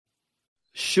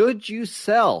Should you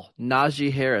sell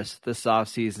Najee Harris this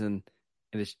offseason?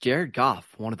 And is Jared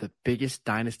Goff one of the biggest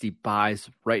dynasty buys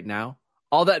right now?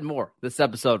 All that and more this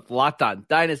episode of Locked On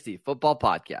Dynasty Football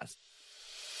Podcast.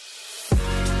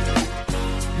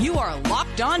 You are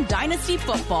Locked On Dynasty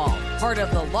Football, part of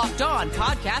the Locked On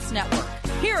Podcast Network.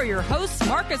 Here are your hosts,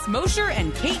 Marcus Mosher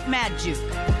and Kate Magdziuk.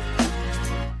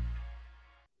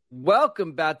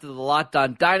 Welcome back to the Locked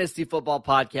On Dynasty Football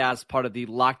Podcast, part of the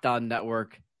Locked On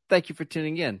Network. Thank you for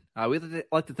tuning in. We'd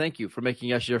like to thank you for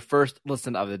making us your first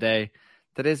listen of the day.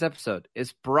 Today's episode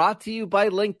is brought to you by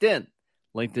LinkedIn.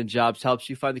 LinkedIn Jobs helps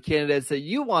you find the candidates that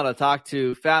you want to talk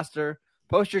to faster.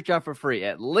 Post your job for free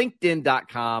at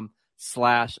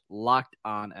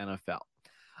linkedin.com/LockedOnNFL.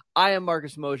 I am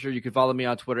Marcus Mosher. You can follow me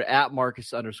on Twitter at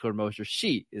Marcus_Mosher.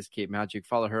 She is Kate Magdziuk.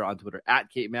 Follow her on Twitter at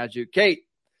Kate Magdziuk. Kate,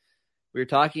 we're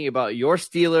talking about your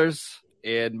Steelers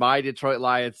and my Detroit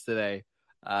Lions today.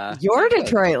 Your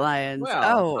Detroit Lions.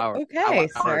 Well, okay,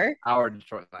 sir. Our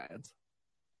Detroit Lions.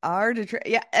 Our Detroit.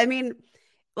 Yeah, I mean,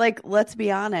 like, let's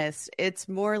be honest. It's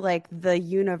more like the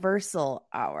universal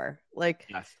hour. Like,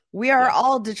 yes. We are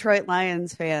all Detroit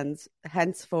Lions fans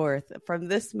henceforth from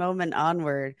this moment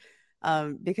onward.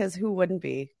 Because who wouldn't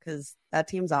be? Because that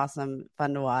team's awesome,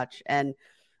 fun to watch. And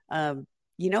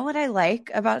you know what I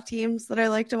like about teams that I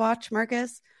like to watch,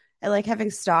 Marcus? I like having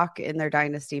stock in their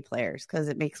dynasty players because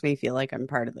it makes me feel like I'm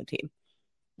part of the team.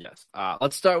 Yes.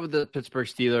 Let's start with the Pittsburgh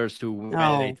Steelers, who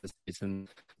won this season.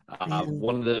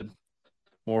 One of the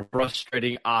more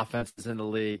frustrating offenses in the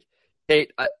league.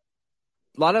 Kate, a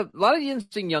lot of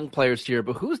interesting young players here,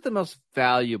 but who's the most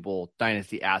valuable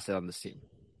dynasty asset on this team?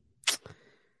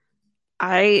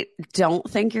 I don't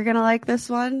think you're going to like this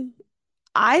one.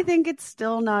 I think it's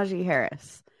still Najee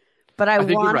Harris. But I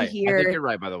want to hear... I think you're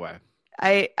right, by the way.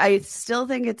 I still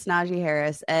think it's Najee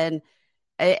Harris. And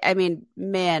I mean,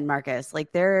 man, Marcus,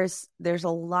 like there's a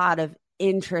lot of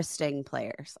interesting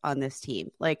players on this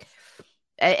team. Like,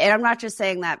 and I'm not just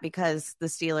saying that because the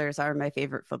Steelers are my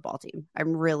favorite football team.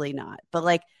 I'm really not. But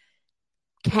like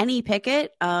Kenny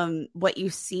Pickett, what you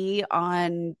see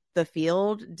on the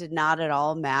field did not at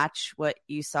all match what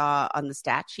you saw on the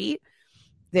stat sheet.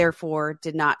 Therefore,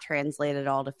 did not translate at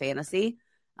all to fantasy.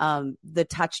 The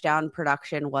touchdown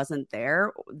production wasn't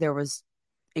there. There was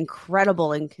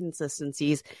incredible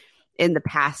inconsistencies in the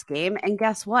pass game. And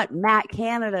guess what? Matt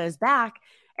Canada is back.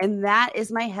 And that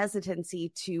is my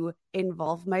hesitancy to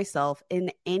involve myself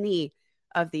in any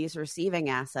of these receiving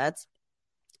assets.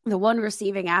 The one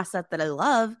receiving asset that I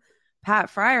love, Pat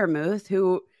Freiermuth,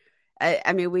 who,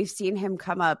 I mean, we've seen him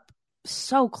come up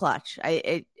so clutch.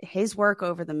 His work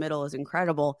over the middle is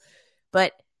incredible.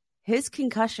 But his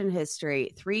concussion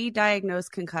history, 3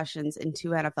 diagnosed concussions in 2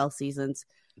 NFL seasons.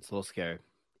 It's a little scary.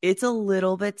 It's a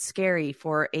little bit scary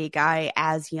for a guy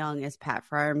as young as Pat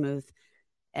Freiermuth.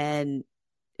 And,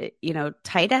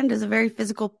 tight end is a very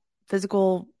physical,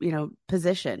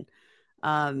 position.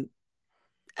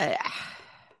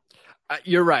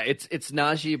 You're right. It's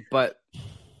Najee, but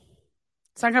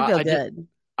it's not going to feel good.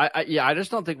 I just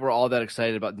don't think we're all that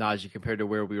excited about Najee compared to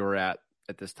where we were at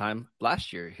this time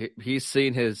last year. He's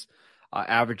seen his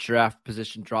average draft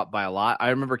position drop by a lot.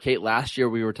 I remember, Kate, last year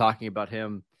we were talking about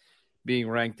him being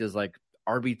ranked as like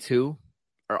RB2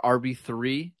 or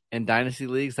RB3 in dynasty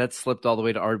leagues. That slipped all the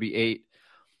way to RB8.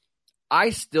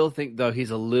 I still think, though,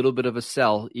 he's a little bit of a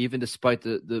sell, even despite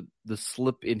the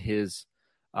slip in his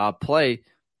play.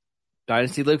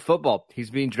 Dynasty League football,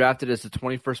 he's being drafted as the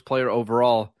 21st player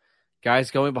overall.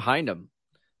 Guys going behind him: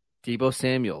 Deebo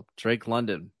Samuel, Drake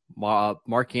London,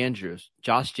 Mark Andrews,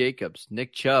 Josh Jacobs,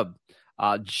 Nick Chubb.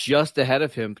 Just ahead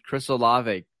of him, Chris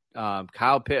Olave,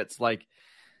 Kyle Pitts. Like,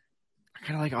 I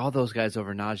kind of like all those guys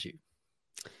over Najee.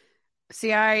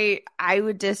 See, I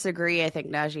would disagree. I think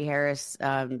Najee Harris,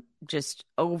 just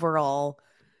overall,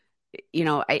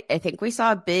 I think we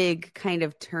saw a big kind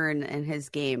of turn in his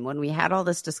game when we had all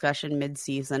this discussion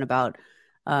midseason about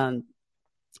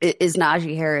is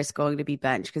Najee Harris going to be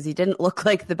benched? Because he didn't look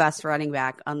like the best running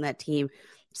back on that team,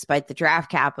 despite the draft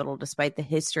capital, despite the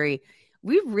history.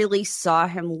 We really saw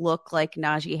him look like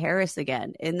Najee Harris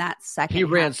again in that second half. He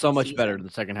ran so much better in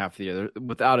the second half of the year,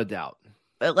 without a doubt.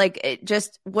 But like, it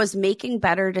just was making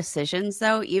better decisions,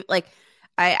 though. Like,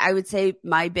 I would say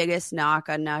my biggest knock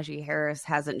on Najee Harris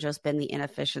hasn't just been the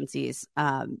inefficiencies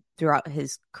throughout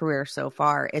his career so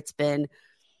far. It's been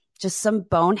just some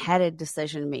boneheaded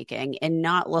decision making and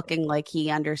not looking like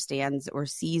he understands or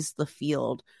sees the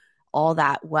field all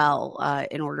that well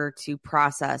in order to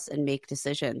process and make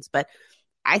decisions. But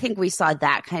I think we saw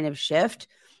that kind of shift.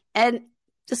 And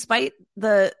despite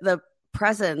the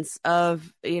presence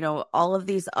of, all of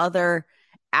these other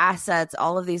assets,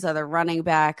 all of these other running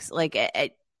backs, like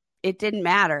it didn't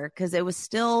matter because it was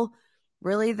still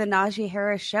really the Najee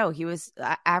Harris show. He was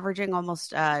averaging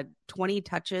almost 20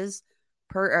 touches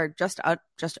or just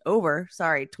over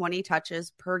 20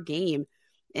 touches per game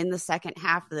in the second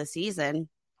half of the season.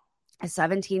 A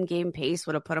 17-game pace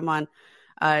would have put him on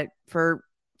for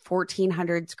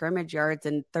 1,400 scrimmage yards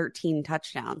and 13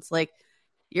 touchdowns. Like,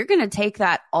 you're going to take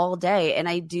that all day. And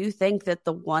I do think that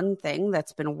the one thing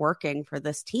that's been working for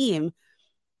this team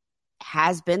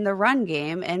has been the run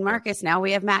game. And Marcus, now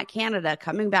we have Matt Canada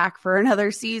coming back for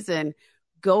another season.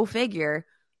 Go figure.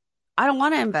 I don't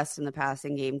want to invest in the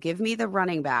passing game. Give me the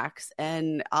running backs,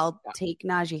 and I'll take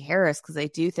Najee Harris because I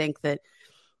do think that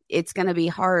it's going to be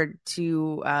hard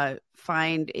to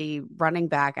find a running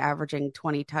back averaging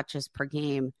 20 touches per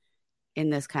game in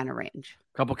this kind of range.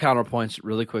 A couple counterpoints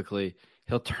really quickly.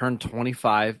 He'll turn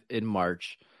 25 in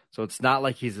March. So it's not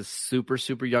like he's a super,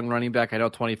 super young running back. I know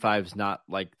 25 is not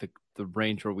like the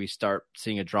range where we start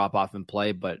seeing a drop off in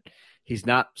play, but he's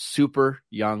not super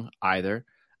young either.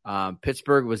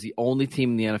 Pittsburgh was the only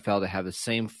team in the NFL to have the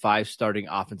same 5 starting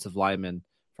offensive linemen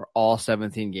for all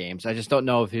 17 games. I just don't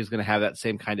know if he's going to have that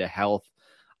same kind of health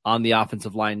on the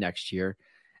offensive line next year.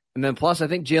 And then plus, I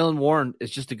think Jaylen Warren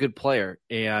is just a good player,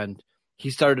 and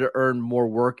he started to earn more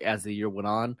work as the year went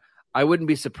on. I wouldn't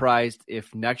be surprised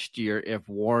if next year, if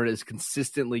Warren is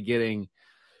consistently getting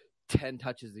 10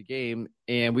 touches a game,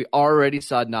 and we already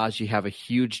saw Najee have a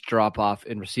huge drop-off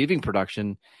in receiving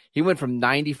production. He went from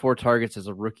 94 targets as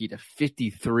a rookie to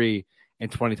 53 in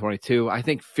 2022. I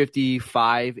think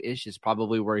 55-ish is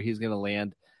probably where he's going to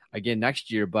land again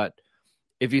next year. But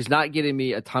if he's not getting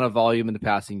me a ton of volume in the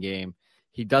passing game,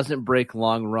 he doesn't break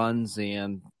long runs,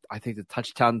 and I think the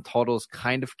touchdown total is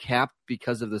kind of capped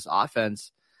because of this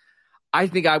offense. I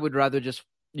think I would rather just,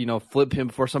 flip him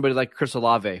for somebody like Chris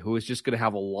Olave, who is just going to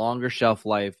have a longer shelf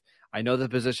life. I know the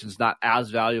position's not as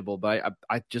valuable, but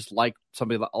I just like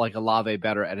somebody like Olave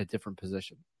better at a different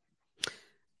position.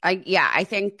 I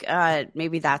think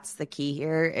maybe that's the key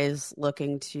here, is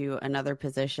looking to another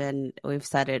position. We've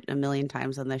said it a million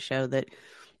times on this show that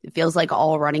it feels like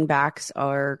all running backs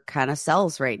are kind of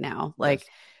sells right now. Like, yes.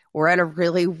 We're at a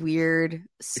really weird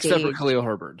stage. Except for Khalil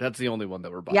Herbert. That's the only one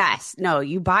that we're buying. Yes. No,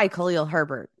 you buy Khalil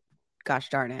Herbert. Gosh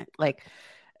darn it. Like,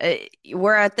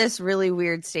 we're at this really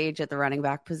weird stage at the running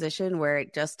back position where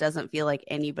it just doesn't feel like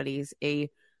anybody's a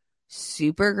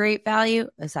super great value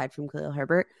aside from Khalil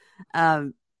Herbert.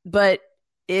 But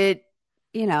there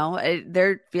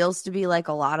feels to be like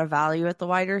a lot of value at the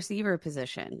wide receiver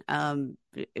position. In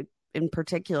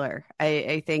particular,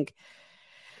 I think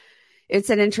it's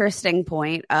an interesting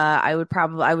point. I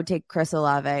would take Chris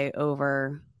Olave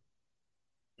over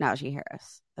Najee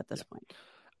Harris at this point.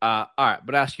 All right,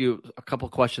 but ask you a couple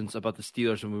questions about the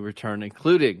Steelers when we return,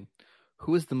 including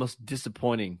who is the most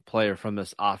disappointing player from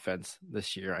this offense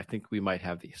this year. I think we might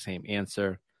have the same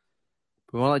answer.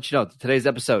 We want to let you know that today's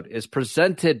episode is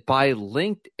presented by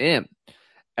LinkedIn.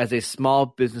 As a small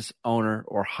business owner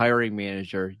or hiring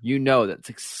manager, you know that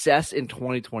success in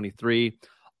 2023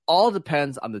 all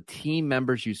depends on the team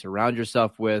members you surround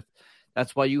yourself with.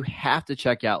 That's why you have to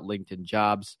check out LinkedIn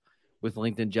Jobs. With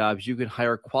LinkedIn Jobs, you can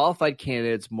hire qualified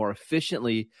candidates more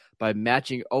efficiently by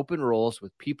matching open roles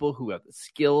with people who have the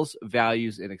skills,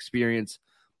 values, and experience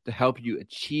to help you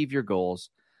achieve your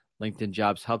goals. LinkedIn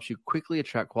Jobs helps you quickly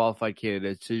attract qualified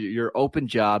candidates to your open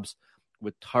jobs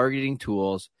with targeting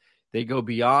tools. They go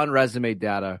beyond resume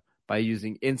data by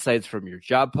using insights from your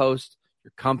job post,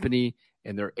 your company,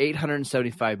 and their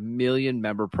 875 million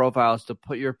member profiles to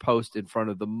put your post in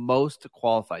front of the most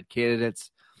qualified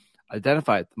candidates.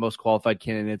 Identify the most qualified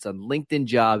candidates on LinkedIn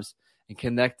Jobs and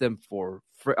connect them for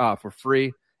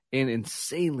free and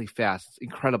insanely fast. It's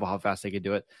incredible how fast they can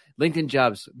do it. LinkedIn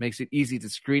Jobs makes it easy to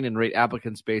screen and rate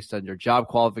applicants based on your job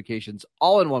qualifications,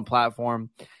 all in one platform.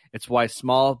 It's why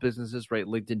small businesses rate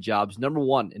LinkedIn Jobs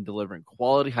 #1 in delivering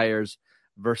quality hires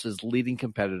versus leading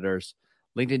competitors.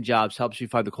 LinkedIn Jobs helps you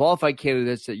find the qualified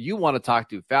candidates that you want to talk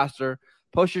to faster.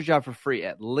 Post your job for free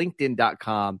at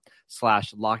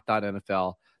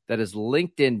linkedin.com/LockedOnNFL. That is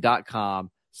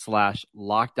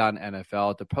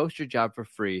linkedin.com/LockedOnNFL to post your job for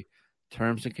free.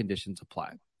 Terms and conditions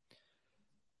apply.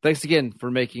 Thanks again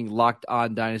for making Locked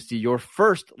On Dynasty your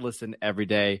first listen every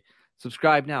day.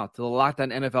 Subscribe now to the Locked On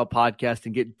NFL podcast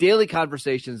and get daily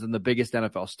conversations on the biggest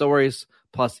NFL stories,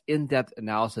 plus in-depth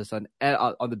analysis on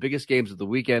the biggest games of the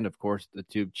weekend. Of course, the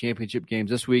 2 championship games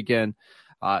this weekend.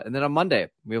 And then on Monday,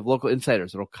 we have local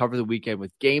insiders that will cover the weekend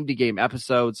with game-to-game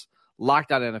episodes.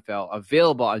 Locked On NFL,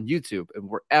 available on YouTube and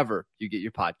wherever you get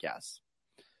your podcasts.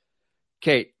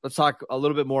 Kate, let's talk a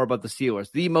little bit more about the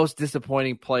Steelers. The most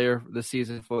disappointing player this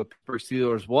season for the Pittsburgh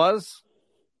Steelers was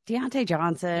Deontay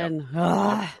Johnson.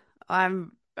 Yep.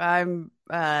 I'm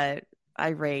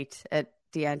irate at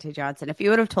Deontay Johnson. If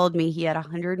you would have told me he had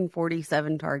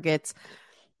 147 targets,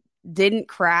 didn't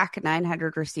crack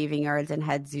 900 receiving yards, and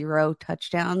had 0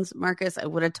 touchdowns, Marcus, I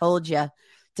would have told you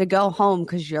to go home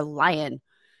because you're lying.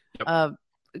 Yep.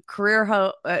 Career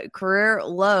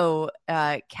low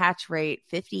catch rate,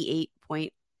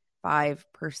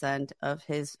 58.5% of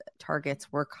his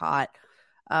targets were caught.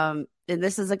 And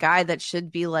this is a guy that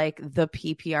should be like the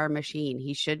PPR machine.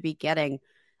 He should be getting,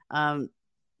 as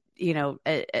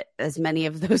many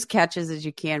of those catches as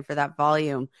you can for that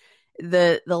volume.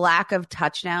 The lack of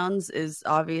touchdowns is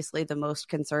obviously the most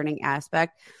concerning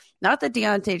aspect. Not that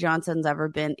Deontay Johnson's ever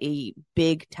been a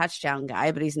big touchdown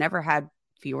guy, but he's never had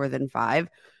fewer than 5,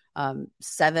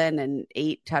 7 and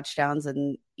 8 touchdowns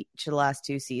in each of the last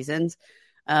 2 seasons.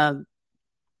 The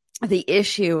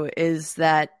issue is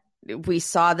that we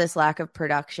saw this lack of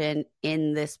production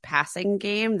in this passing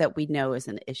game that we know is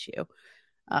an issue.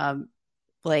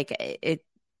 It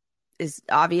is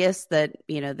obvious that,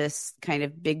 this kind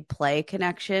of big play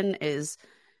connection is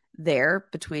there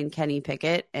between Kenny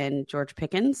Pickett and George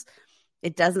Pickens.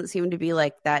 It doesn't seem to be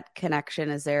like that connection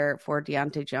is there for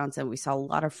Deontay Johnson. We saw a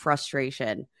lot of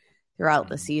frustration throughout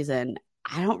the season.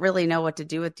 I don't really know what to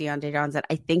do with Deontay Johnson.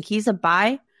 I think he's a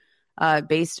buy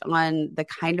based on the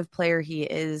kind of player he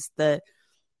is, the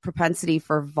propensity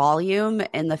for volume,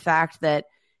 and the fact that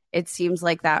it seems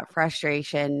like that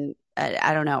frustration.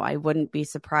 I don't know. I wouldn't be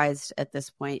surprised at this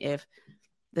point if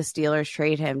the Steelers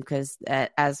trade him because,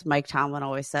 as Mike Tomlin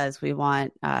always says, we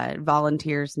want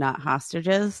volunteers, not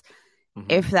hostages. Mm-hmm.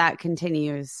 If that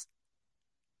continues,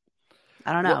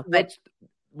 I don't know.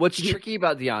 What's tricky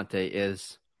about Deontay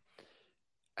is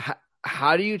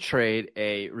how do you trade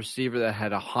a receiver that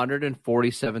had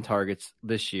 147 targets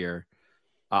this year,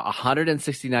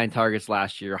 169 targets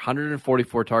last year,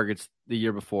 144 targets the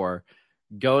year before,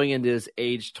 going into his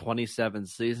age 27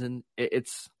 season?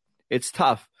 It's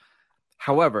tough.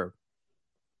 However,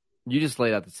 you just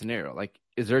laid out the scenario. Like,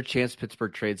 is there a chance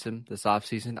Pittsburgh trades him this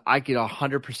offseason? I could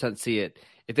 100% see it.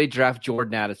 If they draft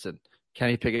Jordan Addison,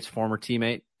 Kenny Pickett's former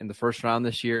teammate, in the first round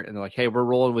this year, and they're like, hey, we're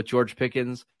rolling with George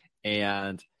Pickens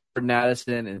and Jordan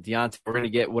Addison and Deontay, we're going to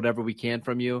get whatever we can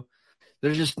from you.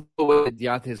 There's just no way that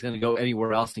Deontay is going to go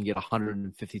anywhere else and get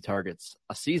 150 targets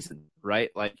a season, right?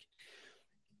 Like,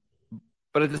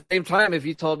 but at the same time, if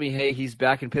you told me, hey, he's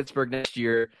back in Pittsburgh next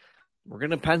year, we're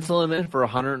going to pencil him in for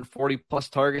 140-plus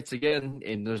targets again,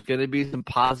 and there's going to be some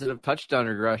positive touchdown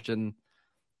regression.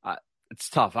 It's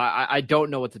tough. I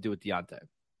don't know what to do with Deontay.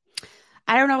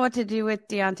 I don't know what to do with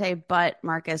Deontay, but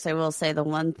Marcus, I will say the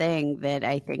one thing that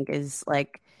I think is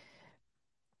like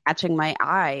catching my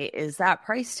eye is that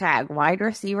price tag, wide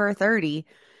receiver 30,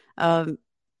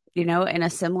 in a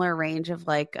similar range of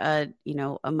like a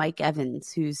Mike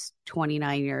Evans who's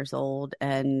 29 years old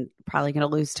and probably going to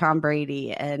lose Tom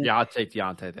Brady. And yeah, I'll take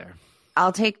Deontay there.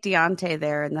 I'll take Deontay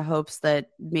there in the hopes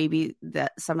that maybe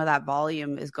that some of that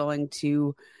volume is going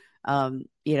to,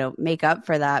 make up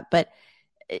for that. But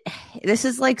this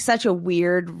is like such a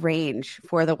weird range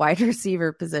for the wide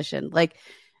receiver position. Like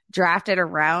drafted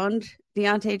around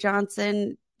Deontay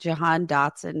Johnson, Jahan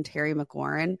Dotson, Terry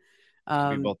McLaurin.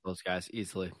 Both those guys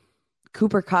easily.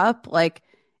 Cooper Kupp, like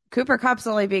Cooper Kupp's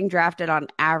only being drafted on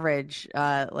average,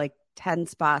 like 10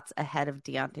 spots ahead of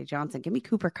Deontay Johnson. Give me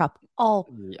Cooper Kupp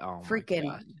all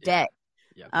freaking day.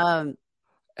 Yeah.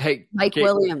 Hey, Mike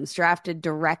Williams drafted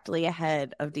directly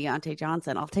ahead of Deontay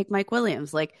Johnson. I'll take Mike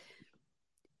Williams. Like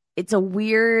it's a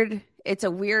weird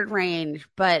range,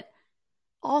 but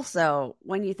also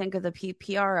when you think of the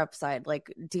PPR upside,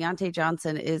 like Deontay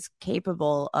Johnson is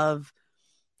capable of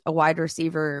a wide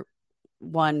receiver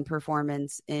 1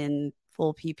 performance in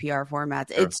full PPR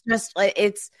formats. Sure. It's just like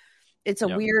it's a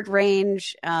weird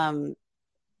range.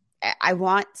 I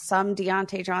want some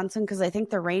Deontay Johnson because I think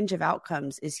the range of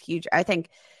outcomes is huge. I think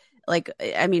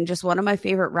just one of my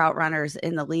favorite route runners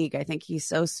in the league. I think he's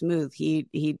so smooth.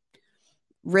 He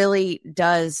really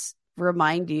does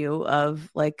remind you of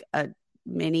like a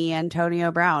mini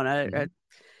Antonio Brown,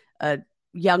 a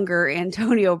younger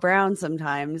Antonio Brown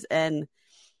sometimes. And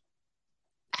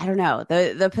I don't know,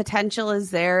 the potential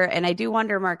is there. And I do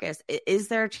wonder, Marcus, is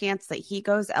there a chance that he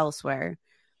goes elsewhere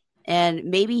and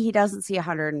maybe he doesn't see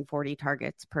 140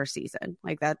 targets per season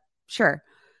like that? Sure.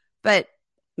 But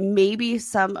maybe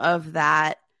some of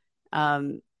that,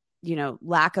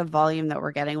 lack of volume that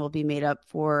we're getting will be made up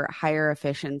for higher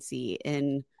efficiency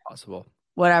in possible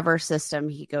whatever system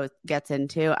he gets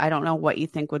into. I don't know what you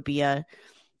think would be a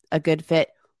good fit.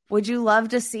 Would you love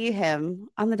to see him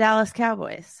on the Dallas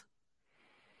Cowboys?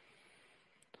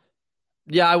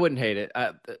 Yeah, I wouldn't hate it.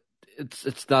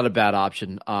 It's not a bad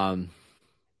option.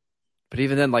 But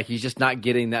even then, like, he's just not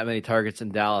getting that many targets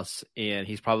in Dallas, and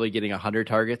he's probably getting 100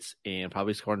 targets and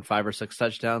probably scoring 5 or 6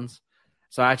 touchdowns.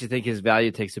 So I actually think his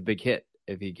value takes a big hit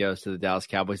if he goes to the Dallas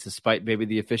Cowboys, despite maybe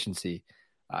the efficiency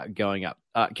going up.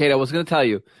 Kate, I was going to tell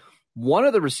you, one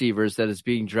of the receivers that is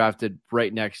being drafted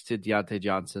right next to Deontay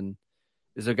Johnson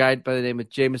is a guy by the name of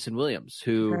Jameson Williams,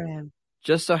 who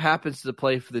just so happens to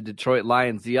play for the Detroit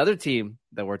Lions, the other team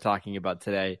that we're talking about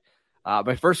today.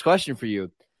 My first question for you: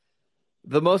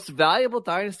 the most valuable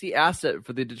dynasty asset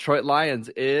for the Detroit Lions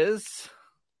is?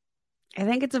 I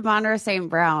think it's Amon-Ra St.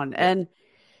 Brown. And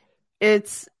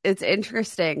it's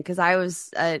interesting because I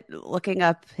was looking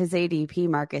up his ADP,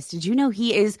 Marcus. Did you know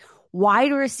he is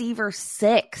wide receiver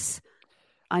 6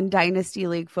 on Dynasty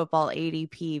League Football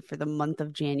ADP for the month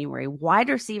of January? Wide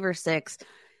receiver 6.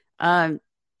 I'm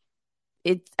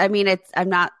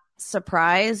not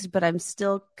surprised, but I'm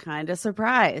still kind of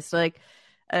surprised. But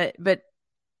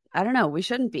I don't know. We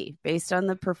shouldn't be, based on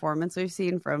the performance we've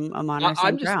seen from Amon-Ra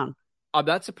St. Brown. I'm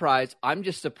not surprised. I'm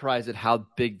just surprised at how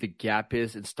big the gap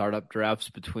is in startup drafts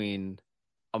between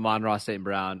Amon-Ra St.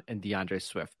 Brown and DeAndre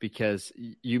Swift, because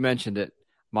you mentioned it.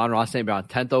 Amon-Ra St. Brown,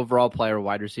 10th overall player,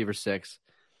 wide receiver 6.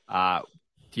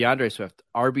 DeAndre Swift,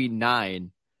 RB9,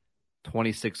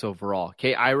 26 overall.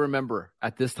 Okay, I remember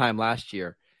at this time last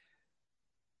year,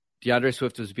 DeAndre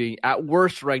Swift was being at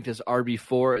worst ranked as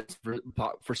RB4.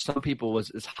 For some people was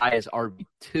as high as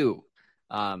RB2.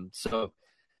 So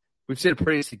we've seen a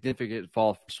pretty significant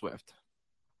fall for Swift.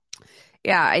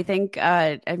 Yeah, I think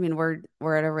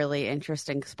we're at a really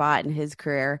interesting spot in his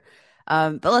career.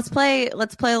 But let's play a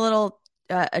little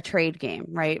a trade game,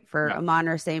 right? For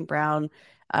Amon-Ra St. Brown,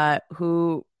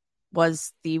 who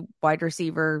was the wide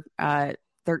receiver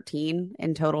 13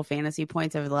 in total fantasy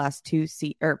points over the last two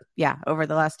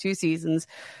seasons,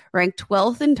 ranked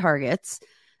 12th in targets.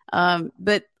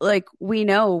 But like, we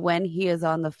know when he is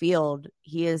on the field,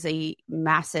 he is a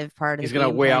massive part of he's going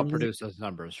to way outproduce those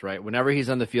numbers, right? Whenever he's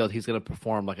on the field, he's going to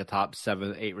perform like a top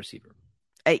 7-8 receiver.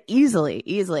 Easily.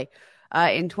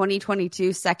 In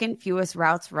 2022, second fewest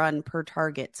routes run per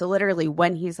target. So literally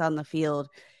when he's on the field,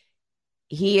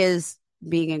 he is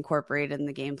being incorporated in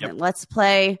the game plan. Yep. Let's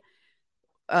play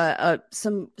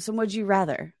some would you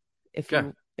rather, if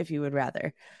you would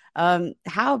rather.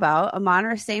 How about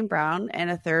Amon-Ra St. Brown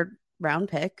and a 3rd round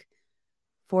pick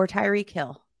for Tyreek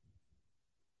Hill?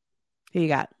 Who you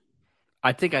got?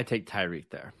 I think I take Tyreek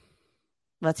there.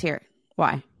 Let's hear it.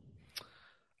 Why?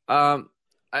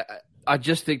 I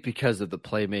just think because of the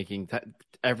playmaking.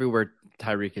 Everywhere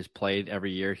Tyreek has played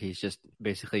every year, he's just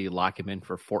basically lock him in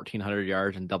for 1,400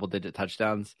 yards and double-digit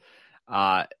touchdowns.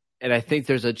 And I think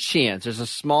there's a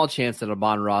small chance that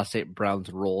Amon-Ra St.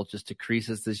 Brown's role just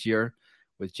decreases this year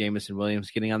with Jameson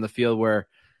Williams getting on the field, where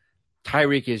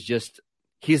Tyreek is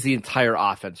he's the entire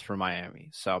offense for Miami.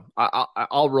 So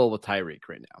I'll roll with Tyreek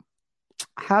right now.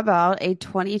 How about a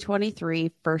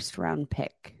 2023 first round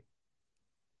pick?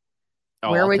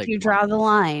 Where I'll would you draw the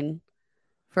line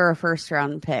for a first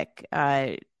round pick?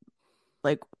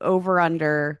 Like over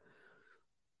under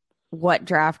what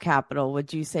draft capital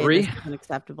would you say 3? This is an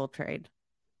acceptable trade?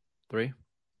 3.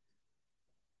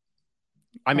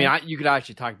 I mean, you could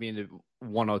actually talk me into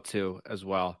 102 as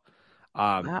well.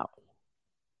 Wow.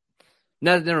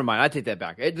 No, never mind. I take that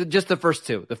back. Just the first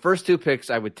 2. The first 2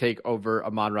 picks I would take over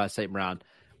Amon-Ra St. Brown.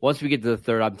 Once we get to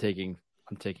the 3rd, I'm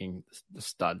taking the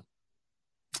stud.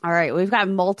 All right. We've got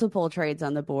multiple trades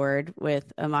on the board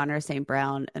with Amon-Ra St.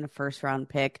 Brown and a first round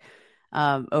pick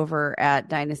over at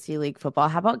Dynasty League Football.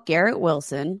 How about Garrett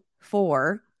Wilson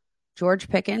for George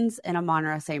Pickens and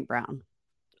Amon-Ra St. Brown?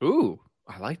 Ooh,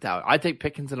 I like that. I take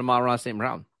Pickens and Amon-Ra St.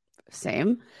 Brown.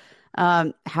 Same.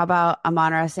 How about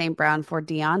Amon-Ra St. Brown for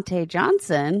Deontay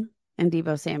Johnson and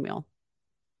Deebo Samuel?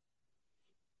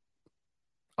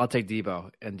 I'll take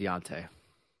Deebo and Deontay.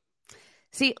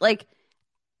 See,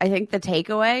 I think the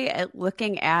takeaway at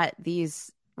looking at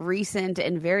these recent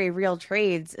and very real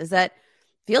trades is that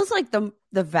feels like the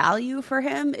value for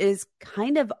him is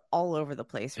kind of all over the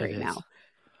place right now.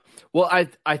 Well,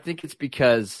 I think it's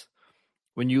because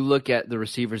when you look at the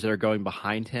receivers that are going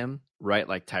behind him, right,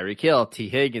 like Tyreek Hill, T.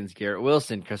 Higgins, Garrett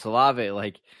Wilson, Chris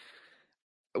Olave,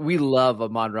 we love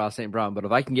Amon-Ra St. Brown, but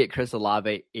if I can get Chris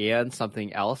Olave and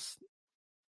something else,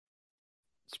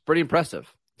 it's pretty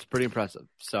impressive.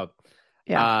 So,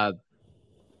 yeah.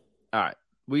 All right.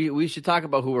 We should talk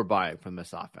about who we're buying from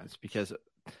this offense, because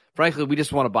frankly, we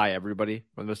just want to buy everybody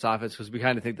from this offense because we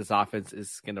kind of think this offense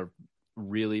is going to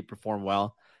really perform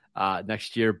well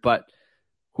next year. But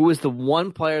Who is the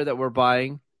one player that we're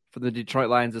buying for the Detroit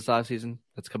Lions this offseason?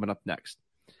 That's coming up next.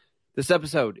 This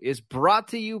episode is brought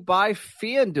to you by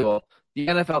FanDuel. The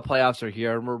NFL playoffs are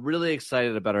here, and we're really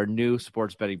excited about our new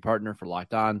sports betting partner for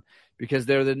Locked On because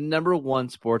they're the number one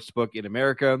sports book in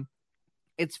America.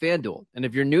 It's FanDuel. And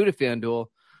if you're new to FanDuel,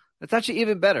 that's actually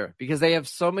even better because they have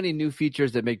so many new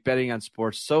features that make betting on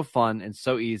sports so fun and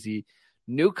so easy.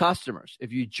 New customers,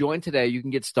 if you join today, you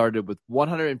can get started with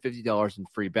 $150 in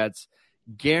free bets,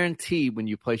 guaranteed when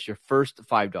you place your first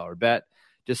 $5 bet.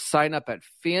 Just sign up at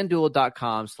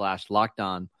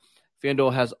FanDuel.com/lockedon.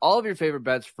 FanDuel has all of your favorite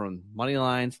bets from money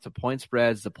lines to point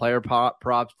spreads to player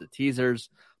props to teasers.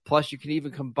 Plus, you can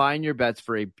even combine your bets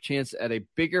for a chance at a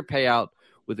bigger payout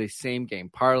with a same-game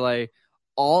parlay,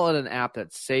 all in an app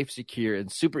that's safe, secure,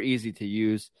 and super easy to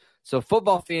use. So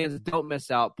football fans, don't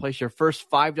miss out. Place your first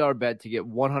 $5 bet to get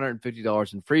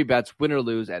 $150 in free bets, win or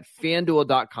lose, at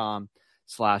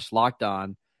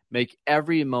FanDuel.com/lockedon. Make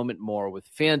every moment more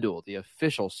with FanDuel, the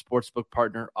official sportsbook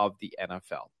partner of the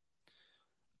NFL.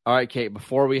 All right, Kate,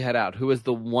 before we head out, who is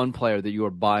the one player that you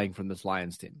are buying from this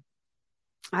Lions team?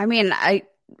 I mean,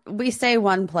 we say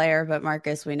one player, but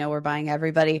Marcus, we know we're buying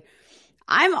everybody.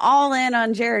 I'm all in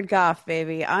on Jared Goff,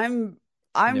 baby. I'm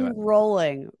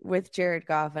rolling with Jared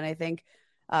Goff, and I think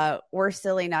we're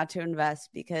silly not to invest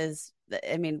because,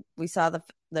 I mean, we saw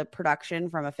the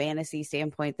production from a fantasy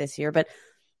standpoint this year, but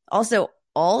also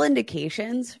all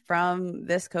indications from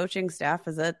this coaching staff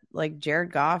is that like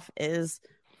Jared Goff is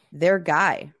their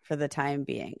guy for the time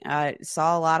being.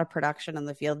 Saw a lot of production on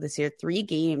the field this year. 3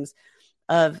 games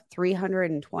of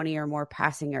 320 or more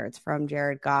passing yards from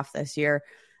Jared Goff this year.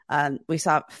 We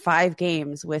saw 5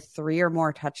 games with 3 or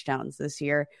more touchdowns this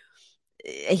year.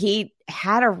 He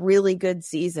had a really good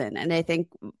season. And I think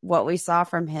what we saw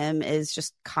from him is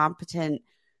just competent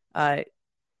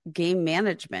game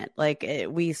management. Like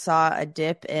we saw a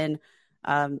dip in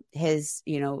his,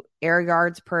 air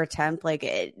yards per attempt. Like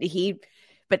he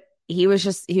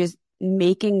was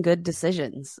making good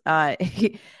decisions. I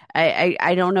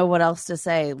don't know what else to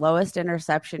say. Lowest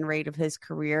interception rate of his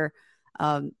career,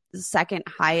 second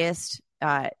highest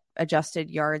adjusted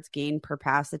yards gained per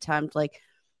pass attempt. Like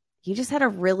he just had a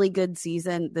really good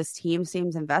season. This team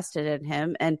seems invested in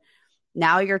him. And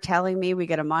now you're telling me we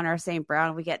get Amon-Ra St.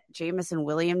 Brown, we get Jameson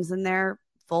Williams in there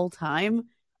full time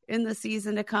in the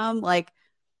season to come. Like,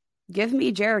 give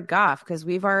me Jared Goff because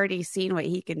we've already seen what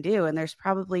he can do, and there's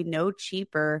probably no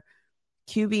cheaper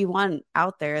QB1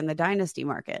 out there in the dynasty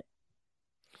market.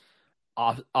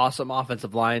 Awesome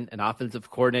offensive line, an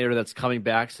offensive coordinator that's coming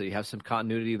back, so you have some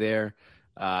continuity there.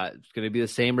 It's going to be the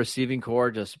same receiving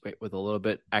core, just with a little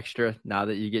bit extra now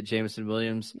that you get Jameson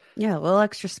Williams. Yeah, a little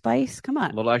extra spice. Come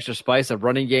on. A little extra spice, a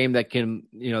running game that can,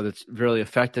 that's really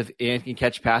effective and can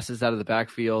catch passes out of the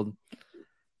backfield.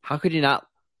 How could you not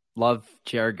love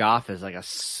Jared Goff as like a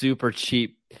super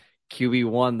cheap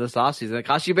QB1 this offseason? It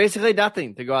costs you basically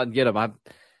nothing to go out and get him. I'd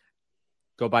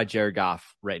go buy Jared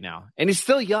Goff right now. And he's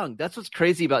still young. That's what's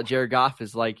crazy about Jared Goff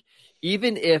is like,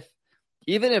 even if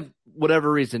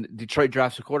whatever reason Detroit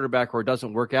drafts a quarterback or it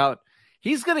doesn't work out,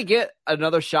 he's going to get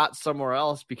another shot somewhere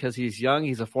else because he's young.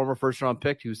 He's a former first-round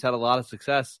pick who's had a lot of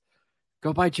success.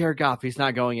 Go buy Jared Goff. He's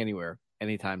not going anywhere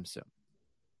anytime soon.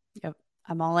 Yep.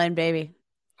 I'm all in, baby.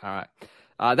 All right.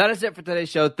 That is it for today's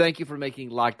show. Thank you for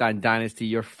making Locked On Dynasty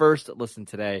your first listen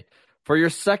today. For your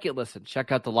second listen,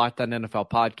 check out the Locked On NFL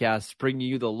podcast, bringing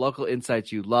you the local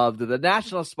insights you love to the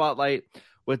national spotlight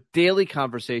with daily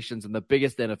conversations and the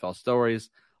biggest NFL stories.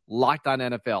 Locked On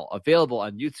NFL, available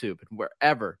on YouTube and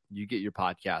wherever you get your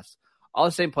podcasts. All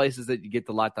the same places that you get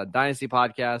the Locked On Dynasty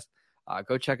podcast.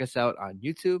 Go check us out on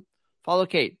YouTube. Follow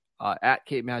Kate at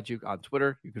Kate Magdziuk on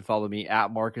Twitter. You can follow me at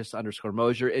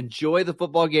Marcus_Mosher. Enjoy the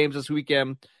football games this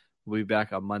weekend. We'll be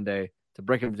back on Monday to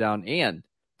break them down and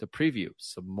to preview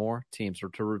some more teams or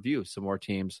to review some more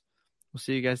teams. We'll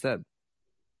see you guys then.